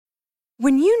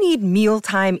When you need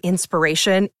mealtime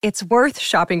inspiration, it's worth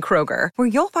shopping Kroger, where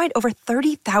you'll find over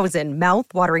 30,000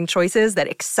 mouth-watering choices that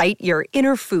excite your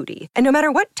inner foodie. And no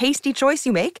matter what tasty choice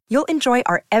you make, you'll enjoy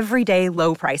our everyday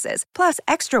low prices, plus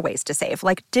extra ways to save,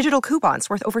 like digital coupons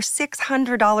worth over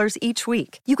 $600 each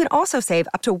week. You can also save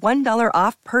up to $1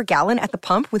 off per gallon at the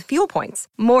pump with fuel points.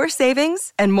 More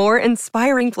savings and more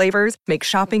inspiring flavors make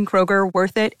shopping Kroger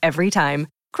worth it every time.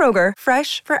 Kroger,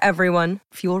 fresh for everyone.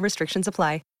 Fuel restrictions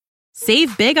apply.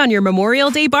 Save big on your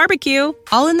Memorial Day barbecue,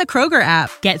 all in the Kroger app.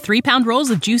 Get 3-pound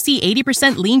rolls of juicy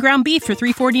 80% lean ground beef for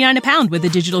 $3.49 a pound with a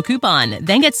digital coupon.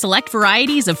 Then get select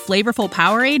varieties of flavorful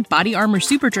Powerade, Body Armor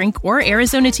Super Drink, or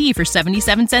Arizona tea for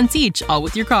 77 cents each, all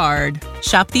with your card.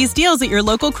 Shop these deals at your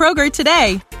local Kroger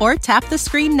today, or tap the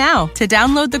screen now to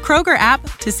download the Kroger app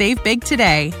to save big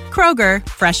today. Kroger,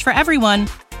 fresh for everyone.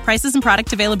 Prices and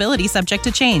product availability subject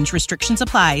to change. Restrictions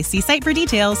apply. See site for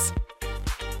details.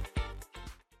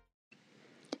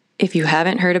 If you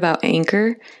haven't heard about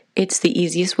Anchor, it's the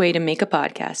easiest way to make a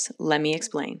podcast. Let me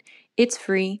explain. It's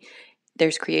free.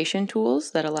 There's creation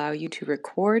tools that allow you to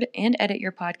record and edit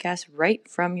your podcast right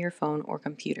from your phone or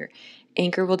computer.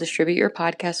 Anchor will distribute your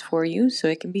podcast for you so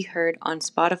it can be heard on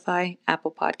Spotify, Apple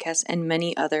Podcasts, and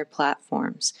many other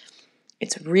platforms.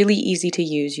 It's really easy to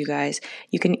use, you guys.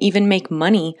 You can even make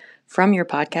money from your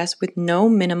podcast with no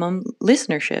minimum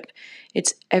listenership.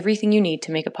 It's everything you need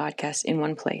to make a podcast in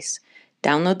one place.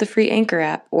 Download the free Anchor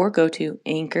app or go to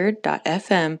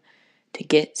anchor.fm to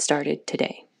get started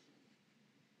today.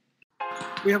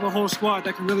 We have a whole squad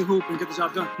that can really hoop and get the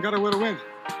job done. We got to win to win.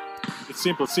 It's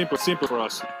simple for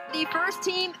us. The first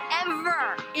team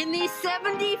ever in the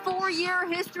 74-year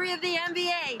history of the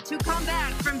NBA to come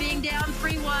back from being down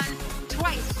 3-1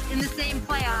 twice in the same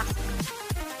playoffs.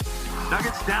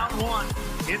 Nuggets down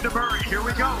 1 into Murray. Here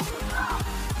we go.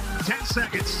 10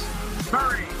 seconds.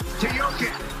 Murray to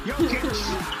Jokic.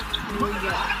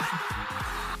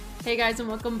 Hey guys, and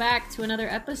welcome back to another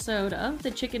episode of the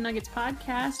Chicken Nuggets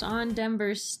podcast on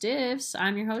Denver Stiffs.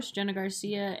 I'm your host, Jenna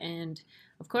Garcia, and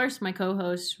of course, my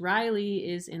co-host Riley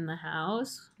is in the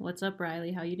house. What's up,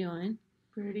 Riley? How you doing?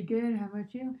 Pretty good. How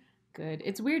about you? Good.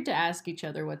 It's weird to ask each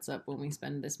other what's up when we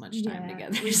spend this much time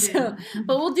together. So,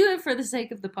 but we'll do it for the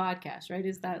sake of the podcast, right?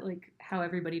 Is that like how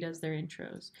everybody does their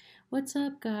intros? What's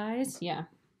up, guys? Yeah.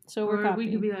 So we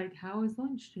could be like, how was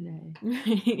lunch today?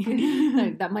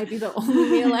 Like, that might be the only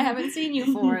meal I haven't seen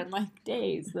you for in like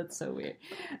days. That's so weird.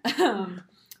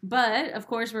 But of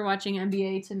course, we're watching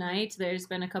NBA tonight. There's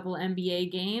been a couple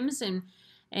NBA games,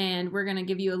 and we're gonna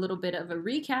give you a little bit of a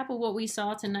recap of what we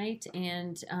saw tonight,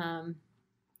 and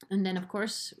then of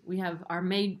course we have our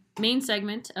main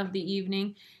segment of the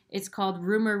evening. It's called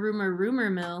Rumor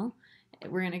Mill.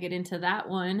 We're going to get into that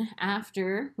one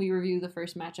after we review the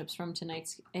first matchups from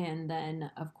tonight's, and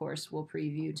then, of course, we'll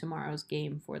preview tomorrow's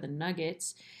game for the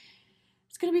Nuggets.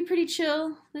 It's going to be pretty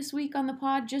chill this week on the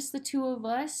pod, just the two of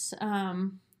us.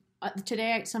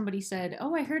 Today, somebody said,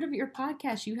 oh, I heard of your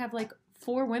podcast. You have, like,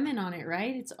 4 women on it,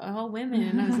 right? It's all women.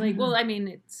 And I was like, well, I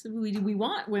mean, we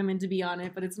want women to be on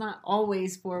it, but it's not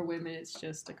always 4 women. It's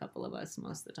just a couple of us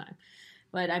most of the time.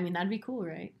 But, I mean, that'd be cool,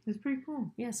 right? That's pretty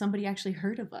cool. Yeah, somebody actually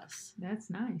heard of us. That's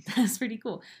nice. That's pretty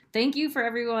cool. Thank you for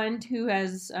everyone who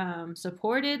has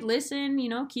supported, listened,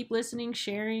 keep listening,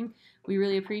 sharing. We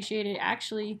really appreciate it.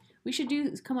 Actually, we should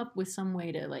come up with some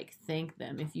way to, like, thank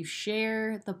them. If you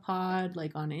share the pod,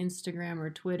 like, on Instagram or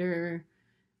Twitter,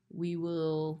 we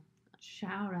will...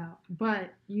 Shout out.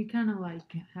 But you kind of,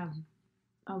 like, have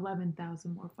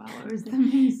 11,000 more followers than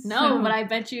me. No, but I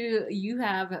bet you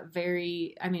have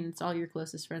it's all your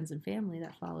closest friends and family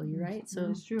that follow you, right? So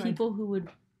that's true. People who would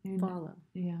follow.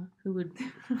 Yeah. Who would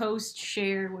post,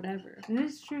 share, whatever.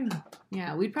 That's true.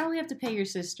 Yeah, we'd probably have to pay your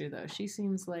sister, though. She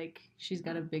seems like she's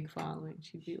got a big following.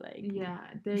 She'd be like... Yeah,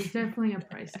 there's definitely a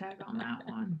price tag on that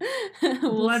one.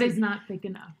 Blood is not thick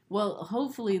enough. Well,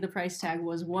 hopefully the price tag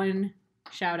was one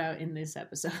shout out in this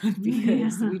episode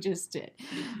because we just did.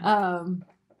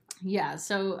 Yeah,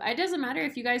 so it doesn't matter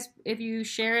if you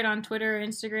share it on Twitter or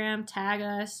Instagram, tag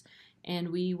us, and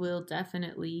we will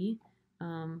definitely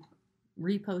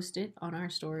repost it on our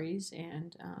stories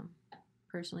and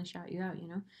personally shout you out,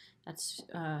 That's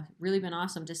really been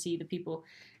awesome to see the people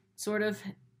sort of,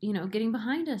 getting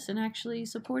behind us and actually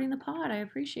supporting the pod. I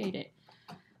appreciate it.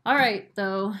 All right,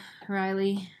 though,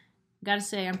 Riley, gotta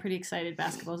say I'm pretty excited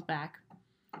basketball's back.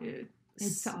 Dude.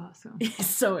 It's awesome.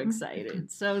 So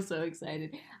excited. So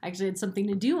excited. I actually had something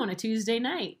to do on a Tuesday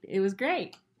night. It was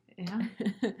great. Yeah.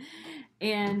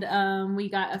 And we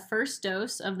got a first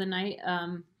dose of the night.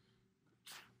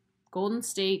 Golden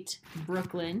State,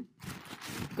 Brooklyn.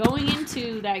 Going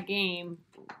into that game,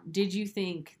 did you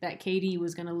think that KD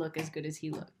was going to look as good as he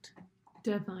looked?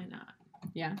 Definitely not.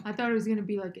 Yeah? I thought it was going to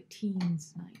be like a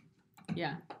teens night.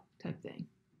 Yeah. Type thing.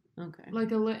 Okay.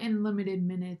 Like in limited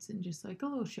minutes and just like a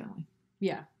little showing.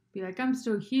 Yeah. Be like, I'm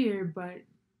still here, but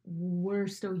we're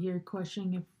still here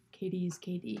questioning if KD is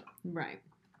KD. Right.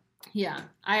 Yeah.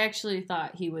 I actually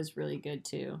thought he was really good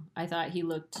too. I thought he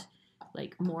looked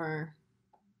like more,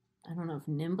 I don't know if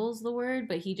nimble's the word,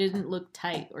 but he didn't look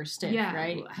tight or stiff,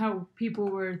 right? How people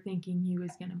were thinking he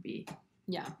was going to be.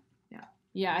 Yeah.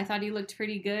 Yeah, I thought he looked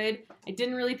pretty good. I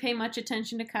didn't really pay much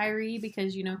attention to Kyrie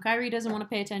because, Kyrie doesn't want to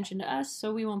pay attention to us,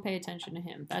 so we won't pay attention to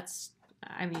him.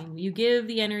 You give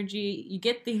the energy, you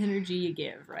get the energy you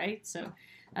give, right? So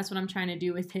that's what I'm trying to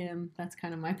do with him. That's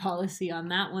kind of my policy on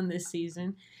that one this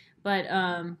season. But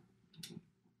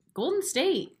Golden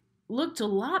State looked a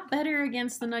lot better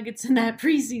against the Nuggets in that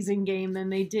preseason game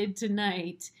than they did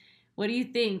tonight. What do you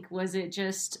think? Was it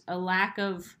just a lack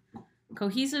of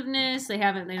cohesiveness? They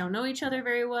don't know each other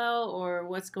very well, or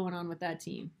what's going on with that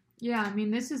team? Yeah,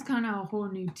 this is kind of a whole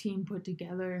new team put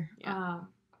together. Yeah.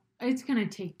 It's going to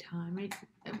take time.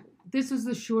 This was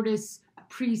the shortest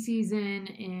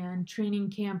preseason and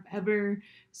training camp ever.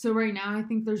 So right now, I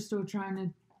think they're still trying to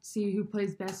see who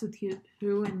plays best with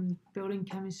who and building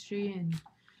chemistry. And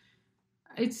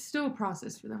it's still a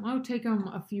process for them. It'll take them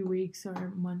a few weeks or a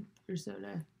month or so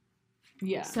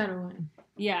to settle in.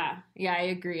 Yeah, I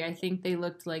agree. I think they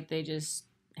looked like they just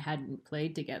hadn't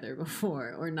played together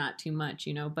before, or not too much,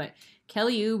 But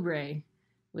Kelly Oubre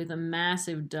with a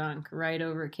massive dunk right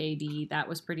over KD, that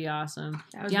was pretty awesome.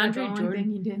 That was DeAndre Jordan.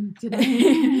 Thing he did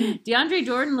today. DeAndre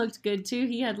Jordan looked good too.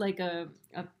 He had like a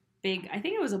big, I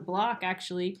think it was a block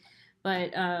actually,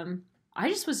 but I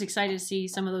just was excited to see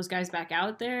some of those guys back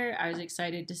out there. I was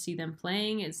excited to see them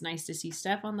playing. It's nice to see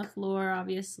Steph on the floor,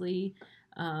 obviously.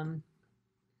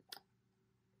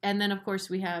 And then, of course,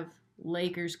 we have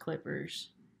Lakers-Clippers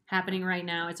happening right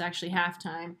now. It's actually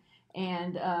halftime,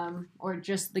 and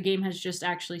the game has just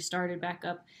actually started back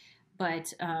up.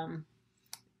 But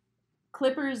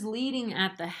Clippers leading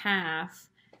at the half.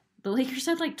 The Lakers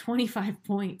had like 25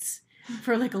 points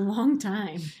for like a long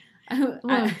time.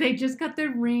 Look, they just got their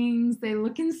rings. They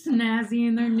looking snazzy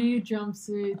in their new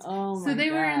jumpsuits. Oh my So they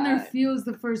were in their feels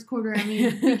the first quarter.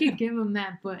 We could give them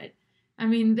that, but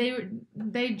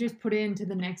they just put it into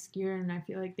the next gear, and I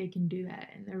feel like they can do that,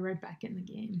 and they're right back in the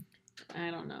game. I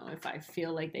don't know if I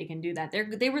feel like they can do that.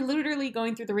 They were literally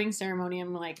going through the ring ceremony.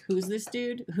 I'm like, who's this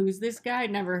dude? Who's this guy?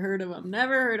 Never heard of him.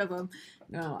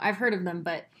 No, I've heard of them,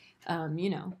 but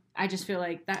I just feel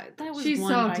like that was. She's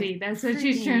salty. That's what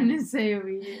she's trying to say over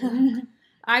here.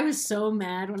 I was so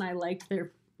mad when I liked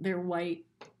their white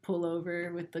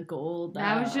pullover with the gold.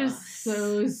 That was just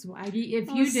so swaggy. If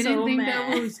you didn't think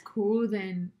that was cool,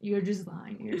 then you're just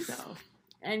lying to yourself.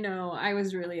 I know. I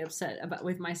was really upset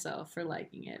with myself for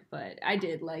liking it, but I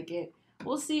did like it.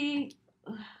 We'll see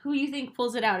who you think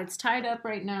pulls it out. It's tied up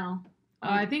right now.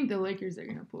 I think the Lakers are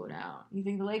going to pull it out. You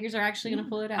think the Lakers are actually going to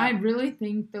pull it out? I really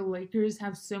think the Lakers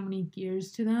have so many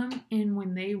gears to them, and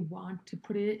when they want to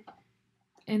put it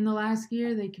in the last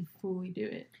gear, they can fully do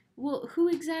it. Well, who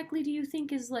exactly do you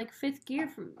think is like fifth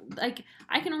gear?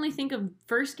 I can only think of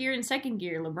first gear and second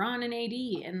gear, LeBron and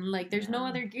AD, and there's no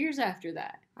other gears after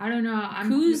that. I don't know.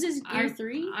 Kuz is gear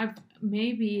 3?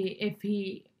 Maybe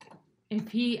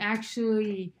if he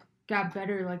actually got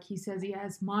better, like he says he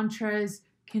has, Montrez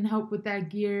can help with that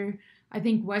gear. I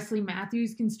think Wesley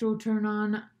Matthews can still turn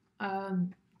on,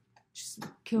 just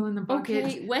killing the buckets.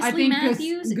 Okay, Wesley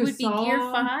Matthews would be gear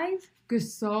 5.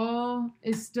 Gasol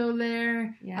is still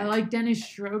there. Yeah. I like Dennis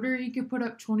Schroeder. He could put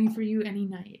up 20 for you any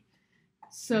night.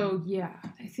 So yeah,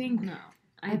 I think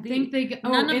they.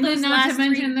 Not to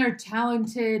mention their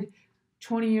talented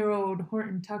 20-year-old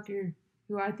Horton Tucker,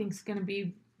 who I think is going to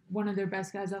be one of their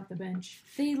best guys off the bench.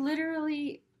 They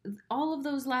literally, all of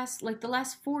those the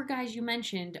last 4 guys you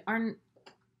mentioned are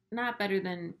not better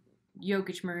than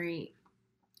Jokic, Murray.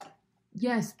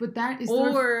 Yes, but that is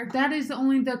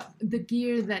only the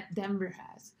gear that Denver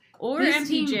has. Or this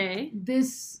MPJ. Team,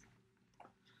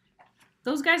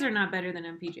 those guys are not better than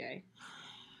MPJ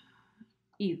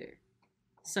either.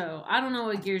 So I don't know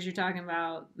what gears you're talking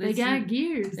about. They got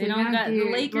gears. They don't got gears.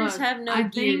 The Lakers have no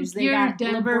gears. They got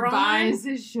Denver LeBron. Bias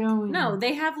is showing. No,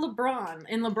 they have LeBron,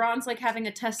 and LeBron's like having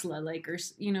a Tesla, or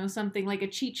something like a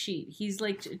cheat sheet. He's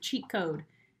like a cheat code.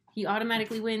 He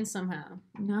automatically wins somehow.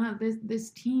 No, this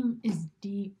team is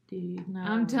deep, dude. No,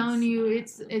 I'm telling you,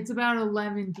 it's about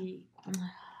 11 deep.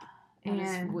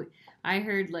 And I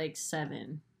heard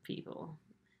 7 people.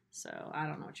 So I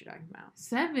don't know what you're talking about.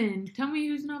 7? Tell me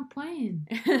who's not playing.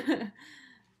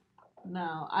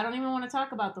 No, I don't even want to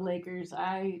talk about the Lakers.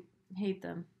 Hate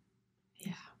them.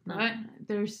 Yeah, but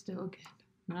they're still good.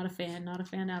 Not a fan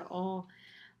at all.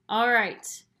 All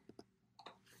right.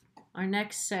 Our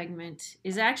next segment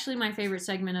is actually my favorite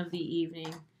segment of the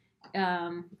evening.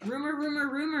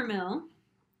 Rumor mill.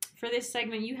 For this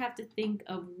segment, you have to think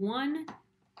of one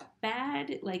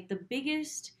bad, like the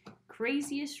biggest,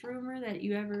 craziest rumor that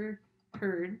you ever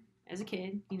heard as a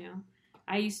kid. You know,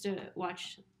 I used to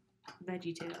watch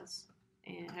VeggieTales.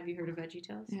 And have you heard of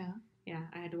VeggieTales? Yeah. Yeah,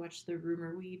 I had to watch the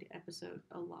Rumor Weed episode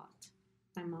a lot.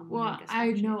 My mom would Well, make us I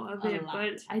watch know of it,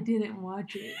 but I didn't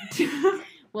watch it.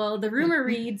 Well, the rumor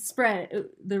weed spread.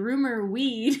 The rumor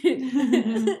weed.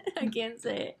 I can't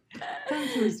say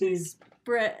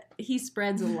it. He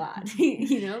spreads a lot.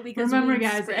 You know, because remember,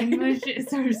 guys, English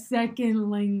is our second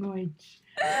language.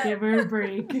 Give her a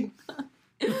break.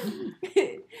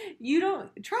 You don't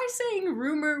try saying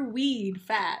rumor weed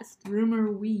fast.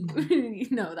 Rumor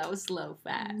weed. No, that was slow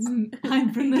fast.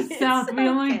 I'm from the South. We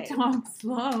only talk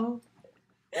slow.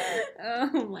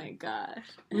 Oh my gosh.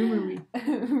 Rumor weed.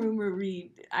 Rumor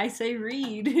weed. I say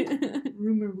read.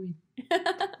 Rumor weed.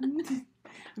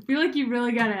 I feel like you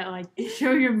really gotta like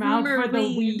show your mouth rumor for the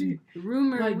weed.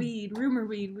 Rumor like, weed. Rumor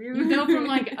weed. You go from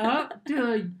like up to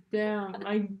like down.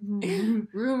 Like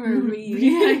rumor weed.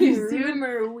 Yeah,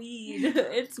 rumor weed.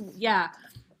 It's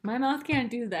my mouth can't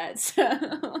do that. So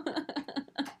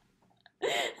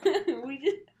we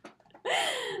just.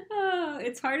 Oh,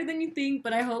 it's harder than you think,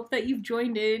 but I hope that you've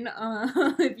joined in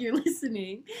if you're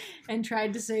listening and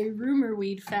tried to say rumor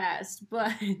weed fast.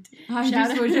 But I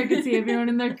just wish I could see everyone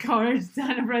in their cars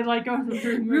sound of like a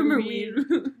rumor weed.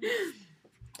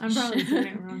 I'm probably saying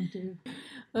it wrong too.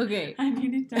 Okay. I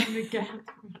needed time to get.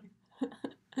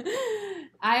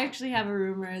 I actually have a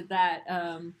rumor that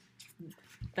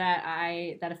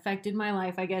that affected my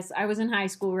life. I guess I was in high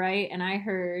school, right? And I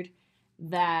heard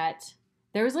that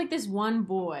there was like this one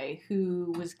boy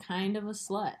who was kind of a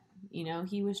slut. You know,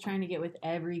 he was trying to get with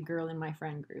every girl in my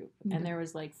friend group. Mm-hmm. And there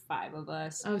was like 5 of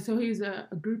us. Oh, so he's a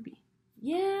groupie.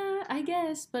 Yeah, I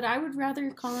guess. But I would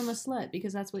rather call him a slut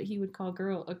because that's what he would call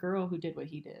a girl who did what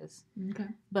he does. Okay.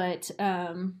 But,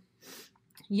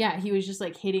 yeah, he was just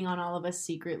like hitting on all of us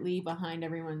secretly behind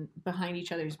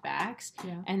each other's backs.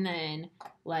 Yeah. And then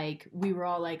like we were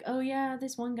all like, oh yeah,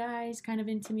 this one guy's kind of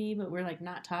into me, but we're like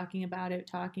not talking about it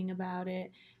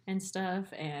and stuff.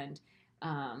 And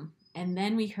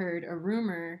then we heard a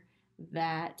rumor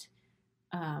that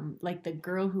like the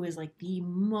girl who is like the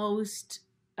most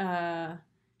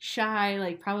shy,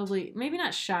 like probably maybe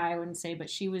not shy, I wouldn't say, but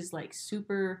she was like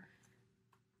super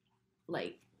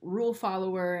like rule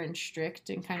follower and strict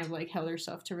and kind of like held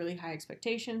herself to really high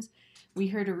expectations. We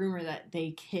heard a rumor that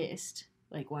they kissed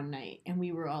like one night and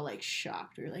we were all like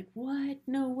shocked. We were like, what?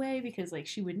 No way. Because like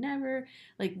she would never,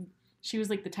 like she was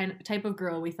like the type of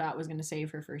girl we thought was going to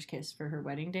save her first kiss for her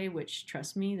wedding day, which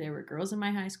trust me, there were girls in my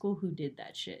high school who did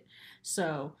that shit.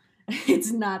 So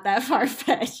it's not that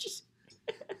far-fetched.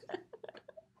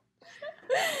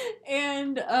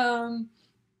 And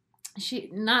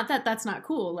not that that's not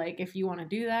cool. Like if you want to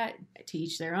do that, to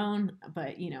each their own,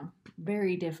 but you know,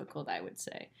 very difficult, I would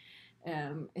say.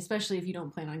 Especially if you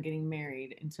don't plan on getting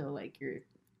married until like your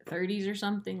 30s or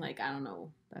something. Like, I don't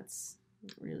know. That's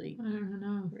really, I don't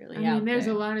know. Really, I mean, there's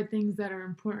a lot of things that are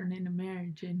important in a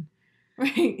marriage, and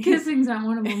right, kissing's not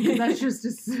one of them because that's just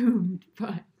assumed.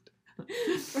 But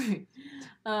right.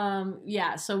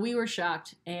 Yeah, so we were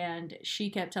shocked, and she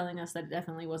kept telling us that it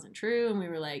definitely wasn't true, and we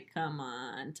were like, come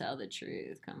on, tell the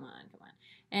truth, come on.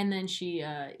 And then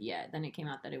then it came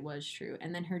out that it was true,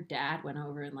 and then her dad went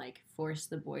over and, like, forced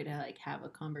the boy to, like, have a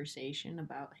conversation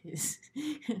about his,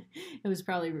 it was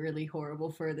probably really horrible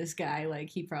for this guy, like,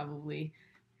 he probably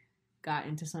got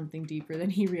into something deeper than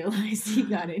he realized he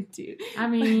got into. I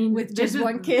mean, with just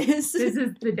one kiss. This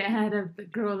is the dad of the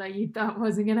girl that you thought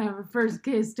wasn't going to have her first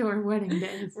kiss to her wedding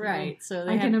day. So right. So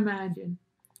I can imagine.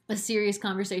 A serious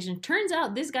conversation. Turns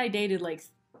out this guy dated like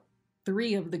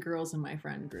 3 of the girls in my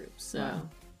friend group. So, wow.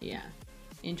 Yeah.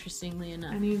 Interestingly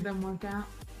enough. Any of them work out?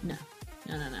 No.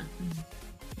 Mm-hmm.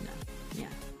 No. Yeah.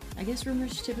 I guess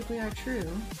rumors typically are true.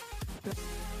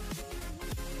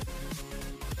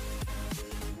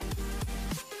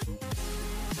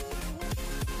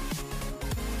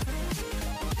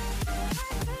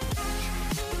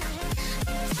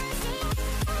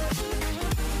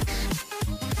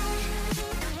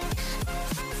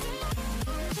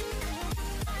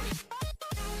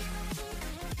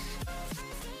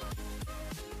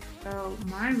 So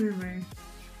my rumor,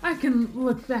 I can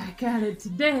look back at it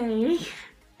today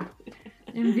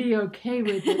and be okay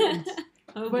with it.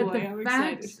 Oh but boy, the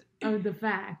fact of the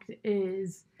fact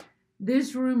is,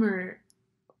 this rumor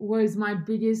was my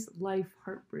biggest life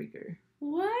heartbreaker.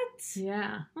 What?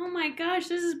 Yeah. Oh my gosh,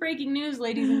 this is breaking news,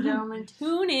 ladies and gentlemen.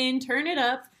 Tune in, turn it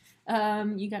up.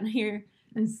 You gotta hear.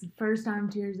 It's the first time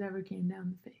tears ever came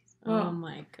down the face. Oh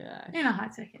my gosh. In a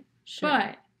hot second. Sure.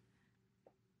 But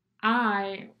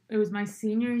it was my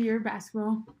senior year of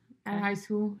basketball at high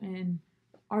school, and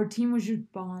our team was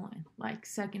just balling, like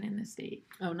second in the state.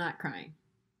 Oh, not crying.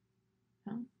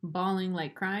 Huh? Bawling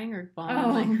like crying or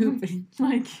bawling like hooping?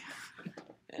 like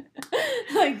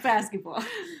basketball.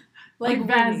 Like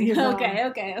basketball.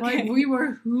 Okay. Like we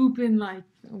were hooping, like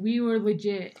we were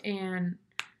legit, and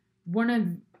one of,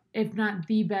 if not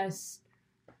the best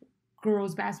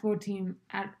girls basketball team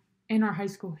in our high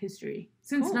school history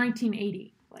since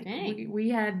 1980. Like we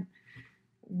had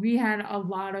a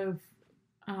lot of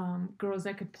girls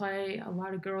that could play, a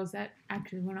lot of girls that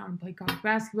actually went on to play college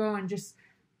basketball, and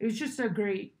it was just a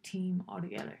great team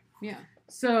altogether. Yeah.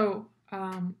 So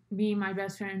me and my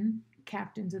best friend,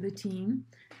 captains of the team.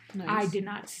 Nice. I did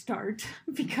not start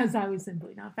because I was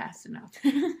simply not fast enough.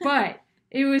 But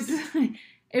it was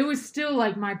still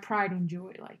like my pride and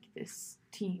joy, like this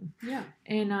team. Yeah.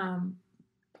 And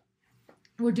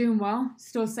we're doing well.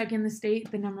 Still second in the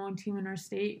state. The number one team in our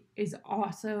state is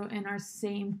also in our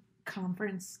same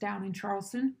conference down in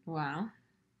Charleston. Wow.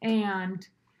 And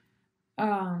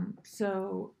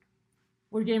so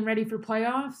we're getting ready for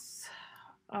playoffs.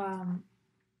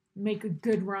 Make a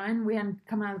good run. We hadn't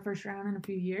come out of the first round in a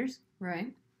few years.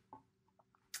 Right.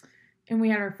 And we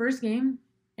had our first game,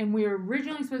 and we were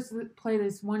originally supposed to play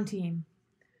this one team,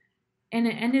 and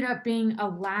it ended up being a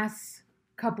last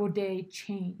couple day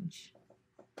change.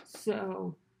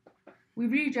 So we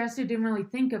readjusted, didn't really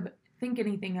think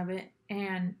anything of it,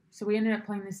 and so we ended up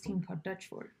playing this team called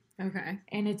Dutchford. Okay.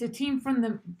 And it's a team from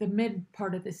the mid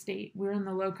part of the state. We're in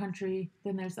the low country,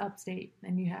 then there's upstate,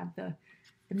 then you have the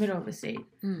middle of the state.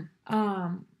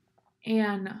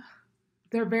 And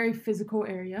they're a very physical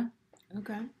area.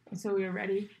 Okay. And so we were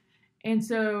ready. And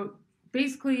so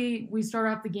basically we start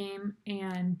off the game,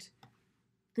 and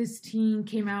this team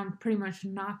came out and pretty much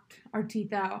knocked our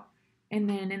teeth out. And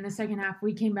then in the second half,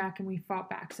 we came back and we fought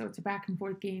back. So it's a back and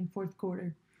forth game, fourth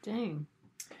quarter. Dang.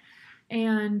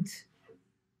 And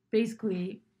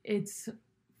basically it's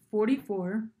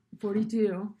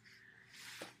 44-42.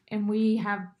 And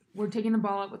we're taking the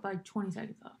ball up with like 20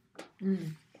 seconds left.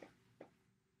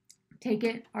 Take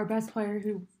it. Our best player,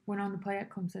 who went on to play at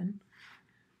Clemson,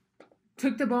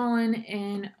 took the ball in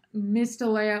and missed a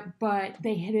layup, but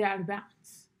they hit it out of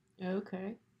bounds.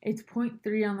 Okay. It's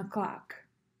 0.3 on the clock.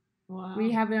 Wow.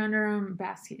 We have it under our own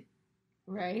basket.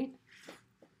 Right.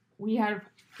 We had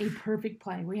a perfect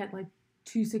play. We had like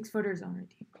 2 6-footers on our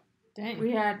team. Dang.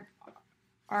 We had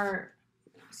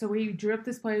so we drew up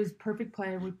this play. It was a perfect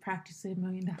play. We practiced it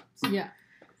 1,000,000 times. Yeah.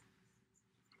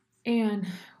 And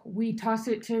we tossed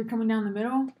it to her coming down the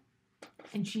middle,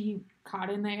 and she caught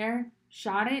it in the air,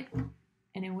 shot it,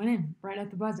 and it went in right at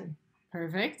the buzzer.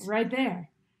 Perfect. Right there.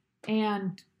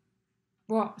 And,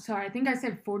 well, sorry, I think I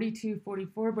said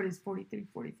 42-44, but it's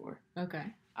 43-44.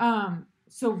 Okay.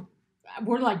 So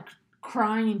we're like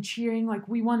crying and cheering, like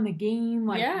we won the game,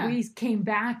 like we came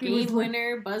back. Game it was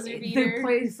winner, like, buzzer beater. The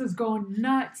place was going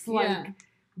nuts. Like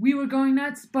we were going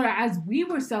nuts, but as we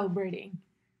were celebrating,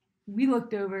 we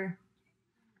looked over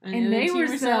and they were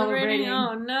celebrating.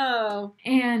 Oh no.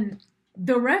 And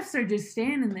the refs are just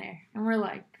standing there, and we're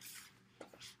like,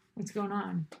 what's going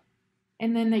on?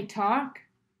 And then they talk,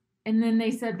 and then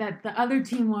they said that the other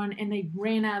team won, and they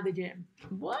ran out of the gym.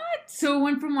 What? So it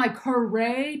went from like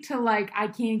hooray to like I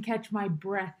can't catch my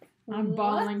breath. I'm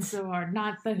bawling so hard,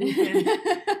 not the hooping.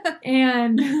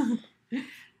 And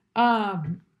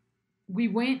we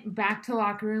went back to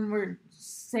locker room. We're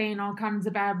saying all kinds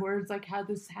of bad words, like how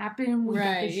this happened. We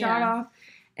got the shot off.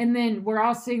 And then we're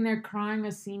all sitting there crying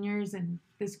as seniors and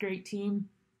this great team.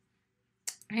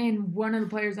 And one of the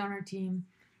players on our team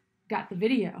got the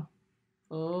video.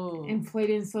 Oh. And played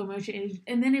in slow motion.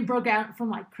 And then it broke out from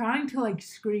like crying to like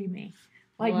screaming.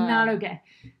 Like not okay.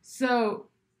 So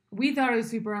we thought it was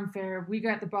super unfair. We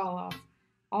got the ball off.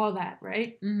 All that,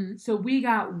 right? Mm-hmm. So we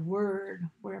got word,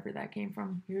 wherever that came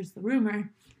from, here's the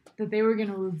rumor, that they were going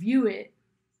to review it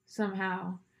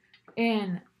somehow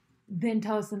and then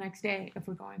tell us the next day if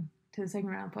we're going to the second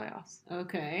round of playoffs.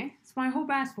 Okay. It's my whole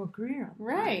basketball career.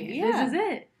 Right, This is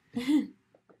it.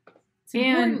 It's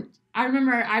important. I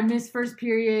remember I missed first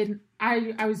period.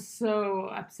 I was so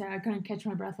upset. I couldn't catch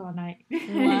my breath all night.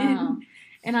 Wow.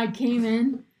 And I came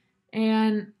in,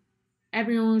 and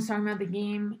everyone was talking about the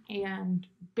game, and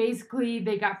basically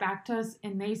they got back to us,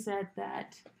 and they said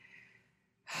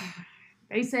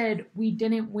we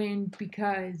didn't win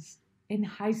because in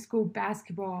high school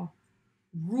basketball,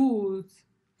 rules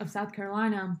of South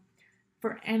Carolina,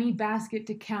 for any basket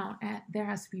to count, there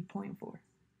has to be 0.4.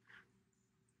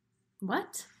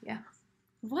 What? Yeah.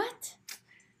 What?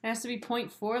 There has to be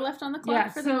 0.4 left on the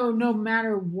clock? Yeah, so no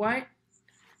matter what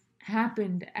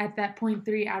happened at that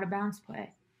 0.3 out of bounds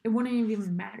play, it wouldn't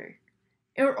even matter.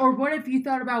 Or what if you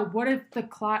thought about, what if the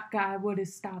clock guy would have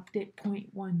stopped at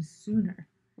 0.1 sooner?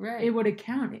 Right. It would have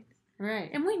counted. Right.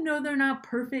 And we know they're not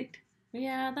perfect.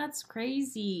 Yeah, that's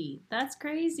crazy. That's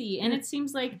crazy. And it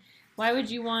seems like, why would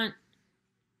you want...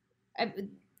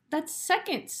 that's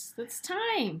seconds. That's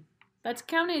time. That's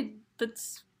counted.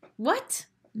 That's... What?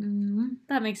 Mm-hmm.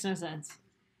 That makes no sense.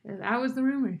 That was the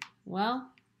rumor. Well,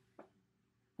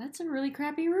 that's a really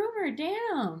crappy rumor.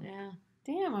 Damn. Yeah.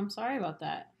 Damn, I'm sorry about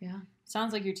that. Yeah.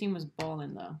 Sounds like your team was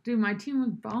balling, though. Dude, my team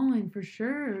was balling for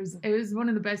sure. It was one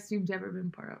of the best teams ever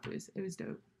been part of. It was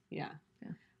dope. Yeah.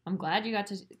 Yeah. I'm glad you got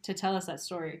to tell us that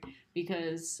story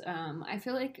because I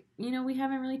feel like, we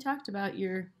haven't really talked about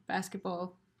your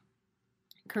basketball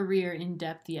career in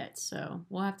depth yet. So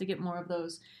we'll have to get more of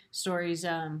those stories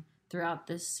throughout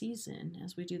this season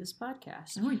as we do this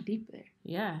podcast. I went deep there.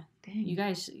 Yeah. Dang. You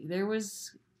guys, there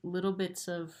was little bits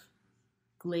of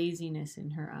glaziness in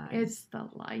her eyes. It's the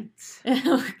lights.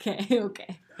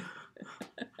 Okay.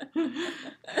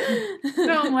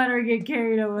 Don't let her get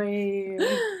carried away.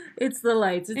 It's the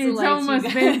lights. It's the lights.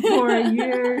 Almost been 4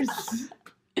 years.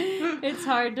 It's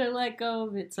hard to let go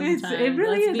of it sometimes. It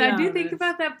really is. I do think honest.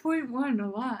 about that 0.1 a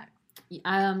lot.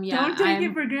 Yeah. Don't take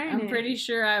it for granted. I'm pretty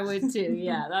sure I would too.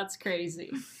 Yeah, that's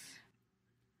crazy.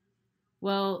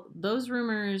 Well, those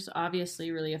rumors obviously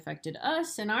really affected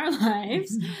us in our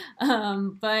lives.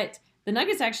 But the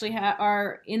Nuggets actually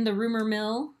are in the rumor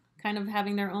mill, kind of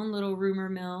having their own little rumor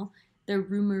mill. Their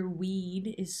rumor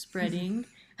weed is spreading.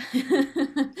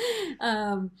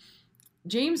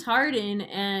 James Harden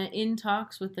in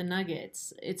talks with the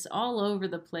Nuggets. It's all over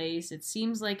the place. It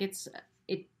seems like it's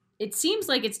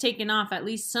taken off. At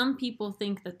least some people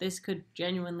think that this could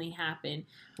genuinely happen.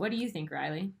 What do you think,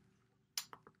 Riley?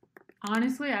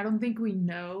 Honestly, I don't think we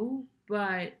know,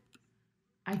 but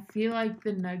I feel like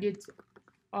the Nuggets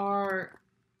are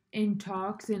in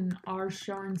talks and are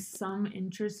showing some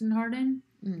interest in Harden.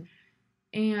 Mm.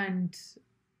 And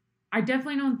I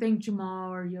definitely don't think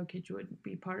Jamal or Jokic would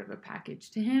be part of a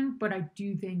package to him, but I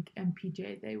do think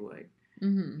MPJ they would.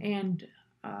 Mm-hmm. And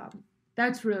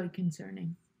that's really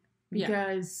concerning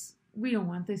because we don't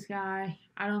want this guy.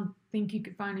 I don't think you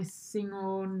could find a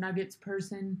single Nuggets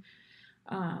person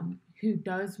who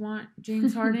does want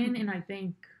James Harden. And I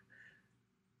think,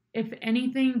 if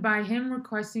anything, by him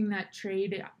requesting that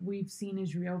trade, we've seen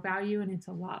his real value, and it's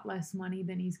a lot less money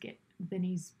than he's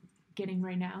getting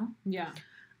right now. Yeah.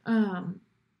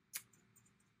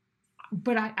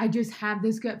 But I just have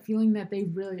this gut feeling that they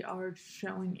really are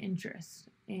showing interest.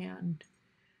 And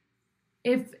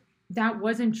if that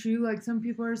wasn't true, like some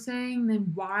people are saying,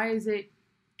 then why is it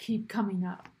keep coming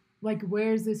up? Like,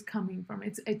 where is this coming from?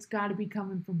 It's got to be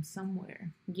coming from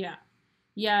somewhere. Yeah.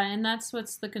 Yeah, and that's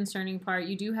what's the concerning part.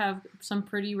 You do have some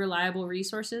pretty reliable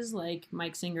resources, like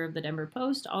Mike Singer of the Denver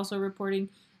Post, also reporting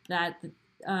that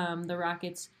the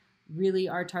Rockets really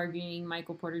are targeting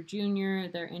Michael Porter Jr.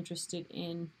 They're interested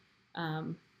in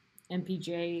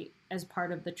MPJ as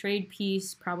part of the trade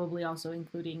piece, probably also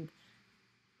including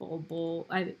Bol.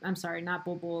 I'm sorry, not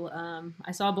Bol.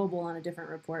 I saw Bol on a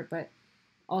different report, but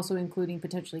also including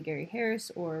potentially Gary Harris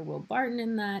or Will Barton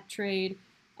in that trade.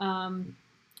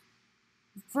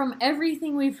 From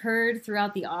everything we've heard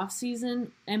throughout the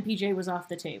offseason, MPJ was off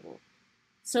the table.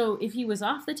 So if he was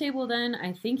off the table then,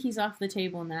 I think he's off the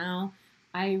table now.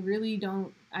 I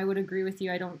would agree with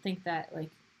you. I don't think that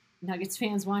Nuggets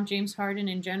fans want James Harden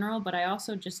in general, but I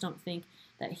also just don't think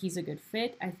that he's a good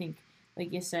fit. I think,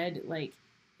 like you said,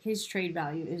 his trade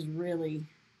value is really,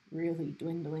 really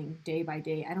dwindling day by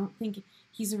day. I don't think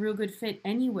he's a real good fit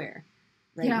anywhere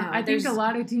right now. I think a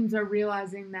lot of teams are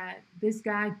realizing that this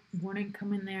guy wouldn't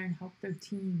come in there and help their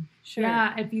team. Sure.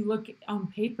 Yeah, if you look on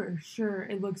paper, sure,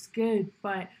 it looks good.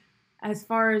 But as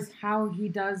far as how he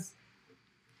does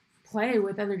play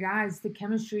with other guys, the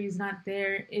chemistry is not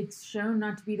there. It's shown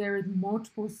not to be there with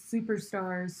multiple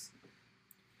superstars.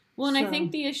 Well, and I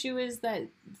think the issue is that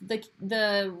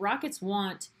the Rockets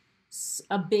want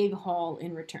a big haul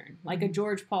in return, like a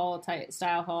George Paul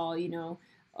style haul,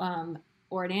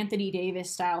 or an Anthony Davis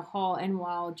style haul. And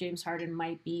while James Harden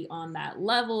might be on that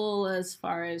level as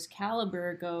far as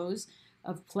caliber goes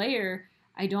of player,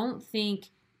 I don't think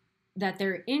that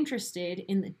they're interested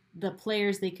in the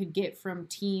players they could get from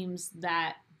teams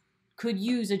that could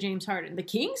use a James Harden. The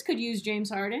Kings could use James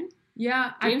Harden.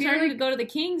 Yeah, James Harden could go to the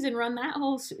Kings and run that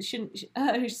whole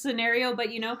scenario, but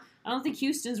I don't think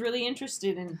Houston's really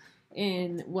interested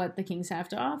in what the Kings have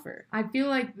to offer. I feel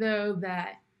like, though,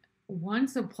 that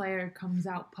once a player comes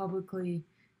out publicly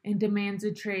and demands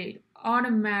a trade,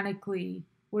 automatically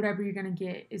whatever you're going to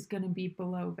get is going to be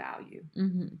below value.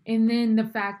 Mm-hmm. And then the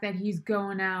fact that he's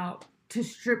going out to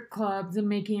strip clubs and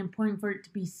making a point for it to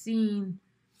be seen,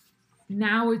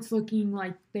 now it's looking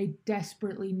like they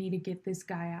desperately need to get this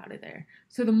guy out of there.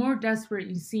 So the more desperate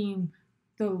you seem,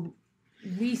 the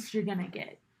least you're going to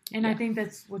get. And I think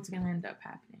that's what's going to end up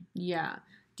happening. Yeah.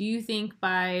 Do you think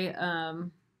by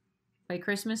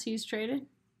Christmas he's traded?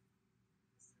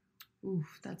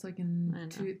 Oof, that's like in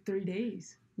 3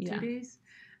 days. Yeah. 2 days?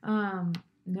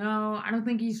 No, I don't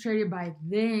think he's traded by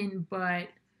then, but...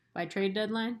 By trade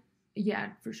deadline? Yeah,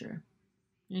 for sure.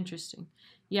 Interesting.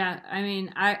 Yeah, I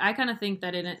mean, I kind of think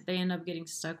that they end up getting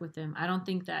stuck with him. I don't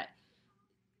think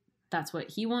that's what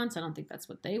he wants. I don't think that's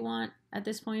what they want at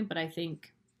this point, but I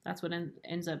think that's what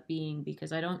ends up being,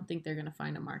 because I don't think they're going to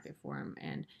find a market for him.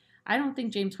 And I don't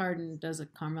think James Harden does a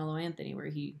Carmelo Anthony where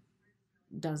he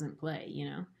doesn't play,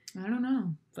 I don't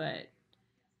know. But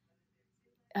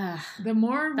the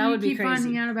more we keep crazy.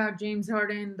 Finding out about James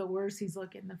Harden, the worse he's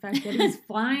looking. The fact that he's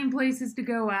flying places to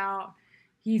go out,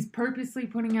 he's purposely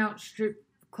putting out strip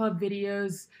club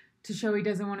videos to show he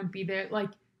doesn't want to be there. Like,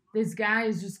 this guy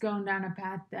is just going down a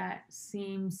path that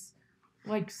seems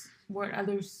like what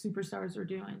other superstars are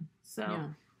doing. So,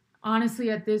 honestly,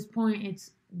 at this point, it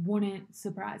wouldn't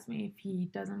surprise me if he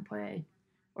doesn't play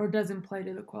or doesn't play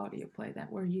to the quality of play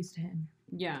that we're used to him.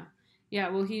 Yeah. Yeah,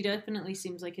 well, he definitely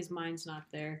seems like his mind's not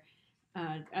there,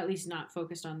 at least not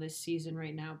focused on this season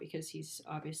right now, because he's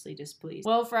obviously displeased.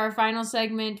 Well, for our final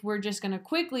segment, we're just going to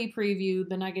quickly preview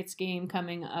the Nuggets game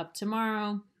coming up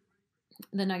tomorrow.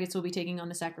 The Nuggets will be taking on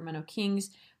the Sacramento Kings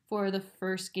for the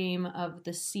first game of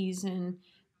the season.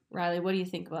 Riley, what do you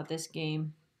think about this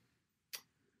game?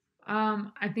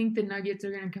 I think the Nuggets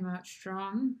are going to come out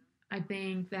strong. I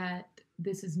think that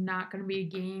this is not going to be a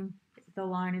game. The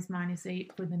line is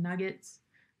 -8 for the Nuggets.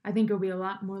 I think it'll be a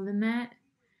lot more than that.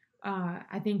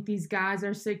 I think these guys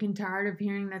are sick and tired of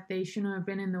hearing that they shouldn't have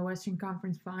been in the Western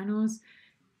Conference Finals.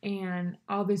 And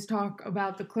all this talk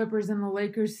about the Clippers and the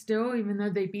Lakers still, even though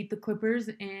they beat the Clippers.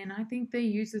 And I think they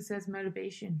use this as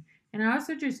motivation. And I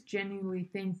also just genuinely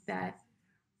think that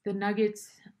the Nuggets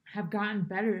have gotten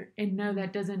better. And no,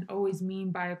 that doesn't always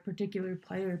mean by a particular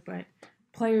player, but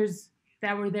players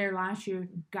that were there last year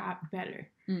got better.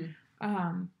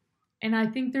 And I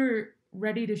think they're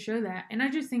ready to show that. And I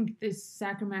just think this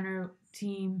Sacramento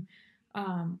team,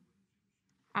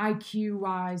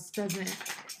 IQ-wise,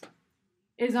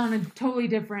 is on a totally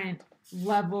different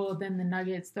level than the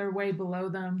Nuggets. They're way below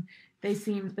them.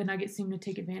 The Nuggets seem to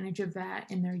take advantage of that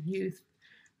in their youth.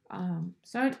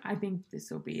 So I think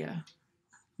this will be a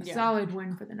solid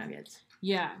win for the Nuggets.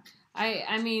 Yeah.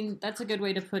 I mean, that's a good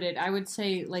way to put it. I would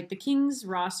say, like, the Kings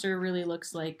roster really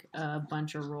looks like a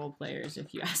bunch of role players,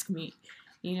 if you ask me.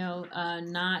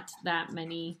 Not that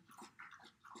many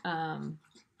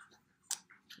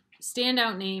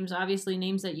standout names, obviously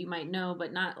names that you might know,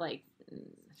 but not like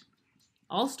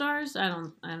all-stars. I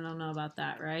don't know about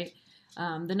that, right?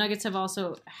 The Nuggets have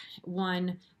also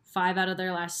won 5 out of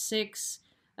their last 6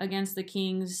 against the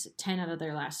Kings, 10 out of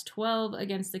their last 12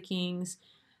 against the Kings.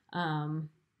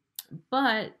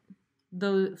 But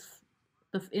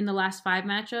in the last 5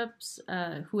 matchups,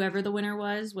 whoever the winner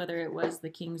was, whether it was the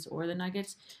Kings or the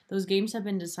Nuggets, those games have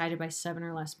been decided by 7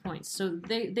 or less points. So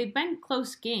they've been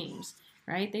close games,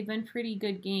 right? They've been pretty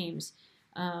good games.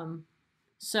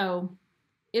 So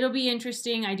it'll be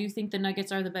interesting. I do think the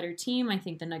Nuggets are the better team. I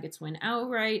think the Nuggets win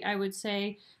outright, I would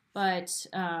say. But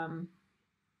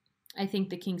I think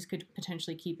the Kings could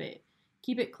potentially keep it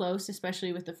close,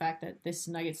 especially with the fact that this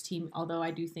Nuggets team, although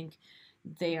I do think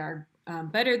they are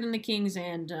better than the Kings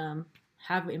and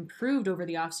have improved over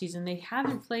the offseason, they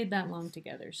haven't played that long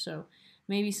together. So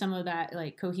maybe some of that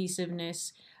like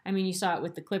cohesiveness. I mean, you saw it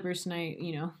with the Clippers tonight.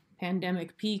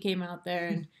 Pandemic P came out there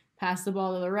and passed the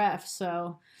ball to the ref.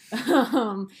 So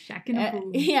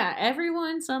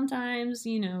everyone sometimes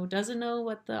doesn't know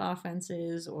what the offense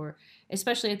is, or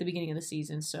especially at the beginning of the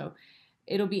season. So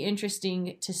it'll be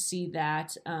interesting to see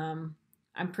that. I'm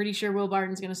pretty sure Will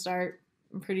Barton's going to start.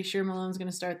 I'm pretty sure Malone's going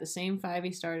to start the same 5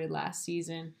 he started last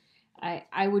season.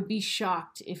 I would be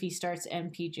shocked if he starts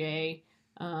MPJ.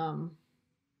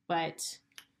 But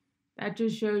that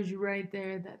just shows you right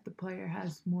there that the player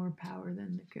has more power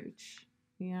than the coach.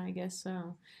 Yeah, I guess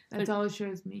so. That's all it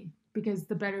shows me, because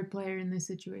the better player in this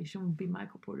situation would be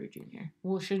Michael Porter Jr.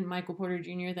 Well, shouldn't Michael Porter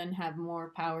Jr. then have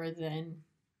more power than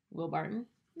Will Barton?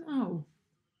 No.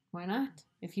 Why not?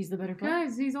 If he's the better player.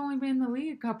 Because he's only been in the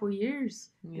league a couple years.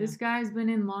 Yeah. This guy's been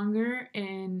in longer,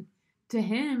 and to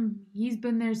him, he's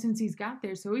been there since he's got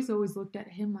there, so he's always looked at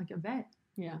him like a vet.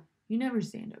 Yeah. You never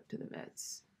stand up to the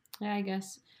vets. Yeah, I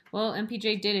guess. Well,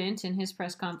 MPJ didn't in his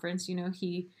press conference.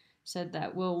 He said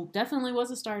that Will definitely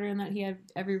was a starter and that he had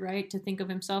every right to think of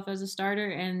himself as a starter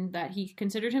and that he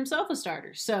considered himself a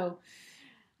starter. So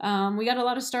we got a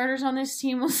lot of starters on this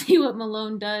team. We'll see what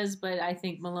Malone does, but I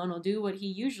think Malone will do what he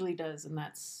usually does, and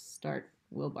that's start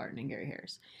Will Barton and Gary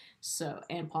Harris.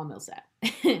 And Paul Millsap.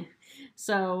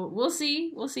 So we'll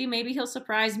see. Maybe he'll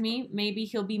surprise me. Maybe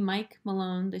he'll be Mike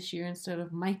Malone this year instead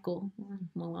of Michael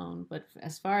Malone. But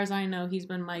as far as I know, he's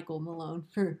been Michael Malone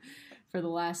for the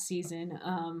last season.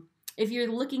 If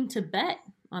you're looking to bet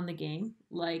on the game,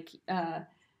 like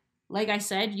I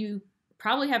said, you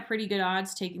probably have pretty good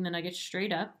odds taking the Nuggets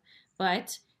straight up.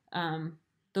 But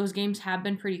those games have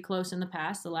been pretty close in the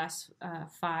past. The last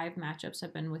 5 matchups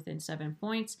have been within 7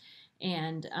 points.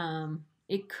 And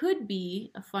it could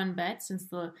be a fun bet since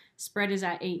the spread is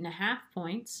at 8.5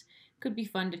 points. Could be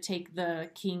fun to take the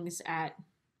Kings at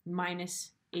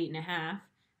minus 8.5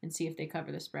 and see if they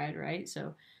cover the spread, right?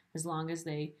 So as long as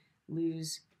they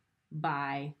lose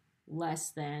by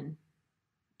less than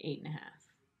 8.5,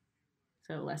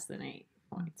 so less than 8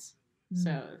 points,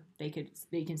 so they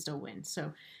can still win.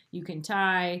 So you can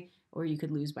tie, or you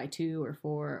could lose by 2 or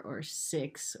 4 or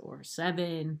 6 or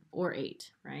 7 or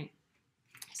 8, right?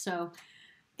 So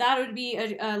that would be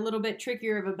a little bit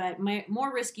trickier of a bet,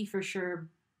 more risky for sure,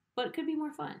 but it could be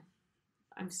more fun.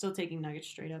 I'm still taking Nuggets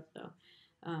straight up, though.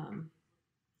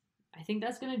 I think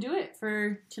that's going to do it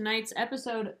for tonight's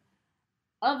episode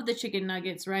of the Chicken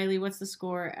Nuggets. Riley, what's the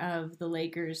score of the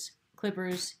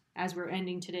Lakers-Clippers as we're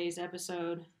ending today's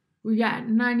episode? We got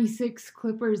 96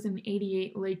 Clippers and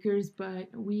 88 Lakers,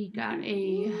 but we got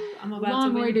a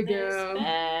long way to go.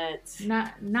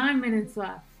 Not 9 minutes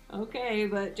left. Okay,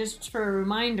 but just for a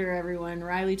reminder, everyone,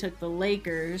 Riley took the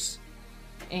Lakers,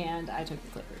 and I took the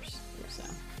Clippers. So,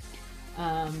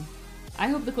 I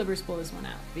hope the Clippers pull this one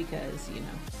out because,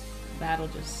 that'll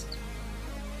just...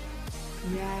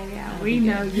 Yeah, we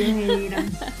know you hate them.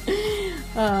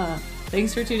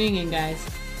 Thanks for tuning in, guys.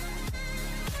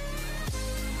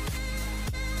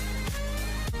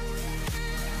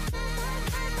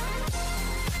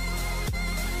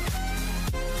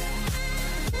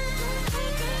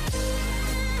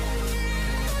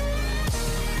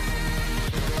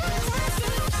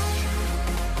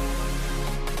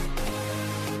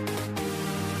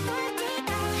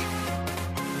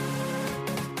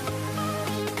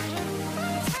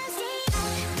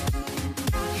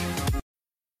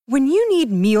 When you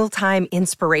need mealtime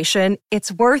inspiration, it's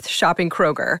worth shopping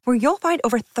Kroger, where you'll find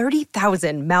over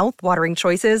 30,000 mouth-watering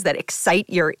choices that excite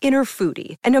your inner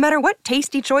foodie. And no matter what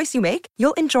tasty choice you make,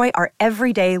 you'll enjoy our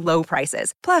everyday low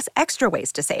prices, plus extra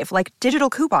ways to save, like digital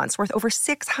coupons worth over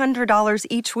 $600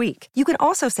 each week. You can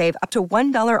also save up to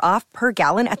 $1 off per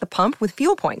gallon at the pump with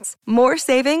fuel points. More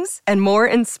savings and more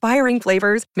inspiring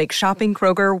flavors make shopping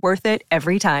Kroger worth it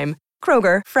every time.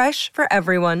 Kroger, fresh for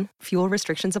everyone. Fuel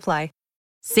restrictions apply.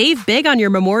 Save big on your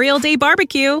Memorial Day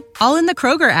barbecue, all in the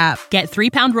Kroger app. Get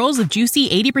 3-pound rolls of juicy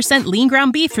 80% lean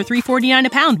ground beef for $3.49 a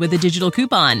pound with a digital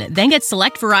coupon. Then get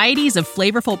select varieties of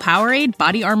flavorful Powerade,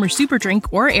 Body Armor Super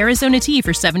Drink, or Arizona tea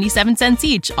for 77 cents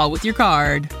each, all with your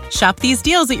card. Shop these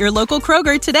deals at your local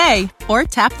Kroger today, or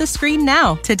tap the screen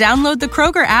now to download the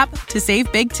Kroger app to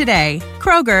save big today.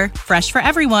 Kroger, fresh for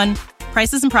everyone.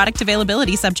 Prices and product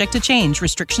availability subject to change.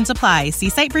 Restrictions apply. See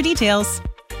site for details.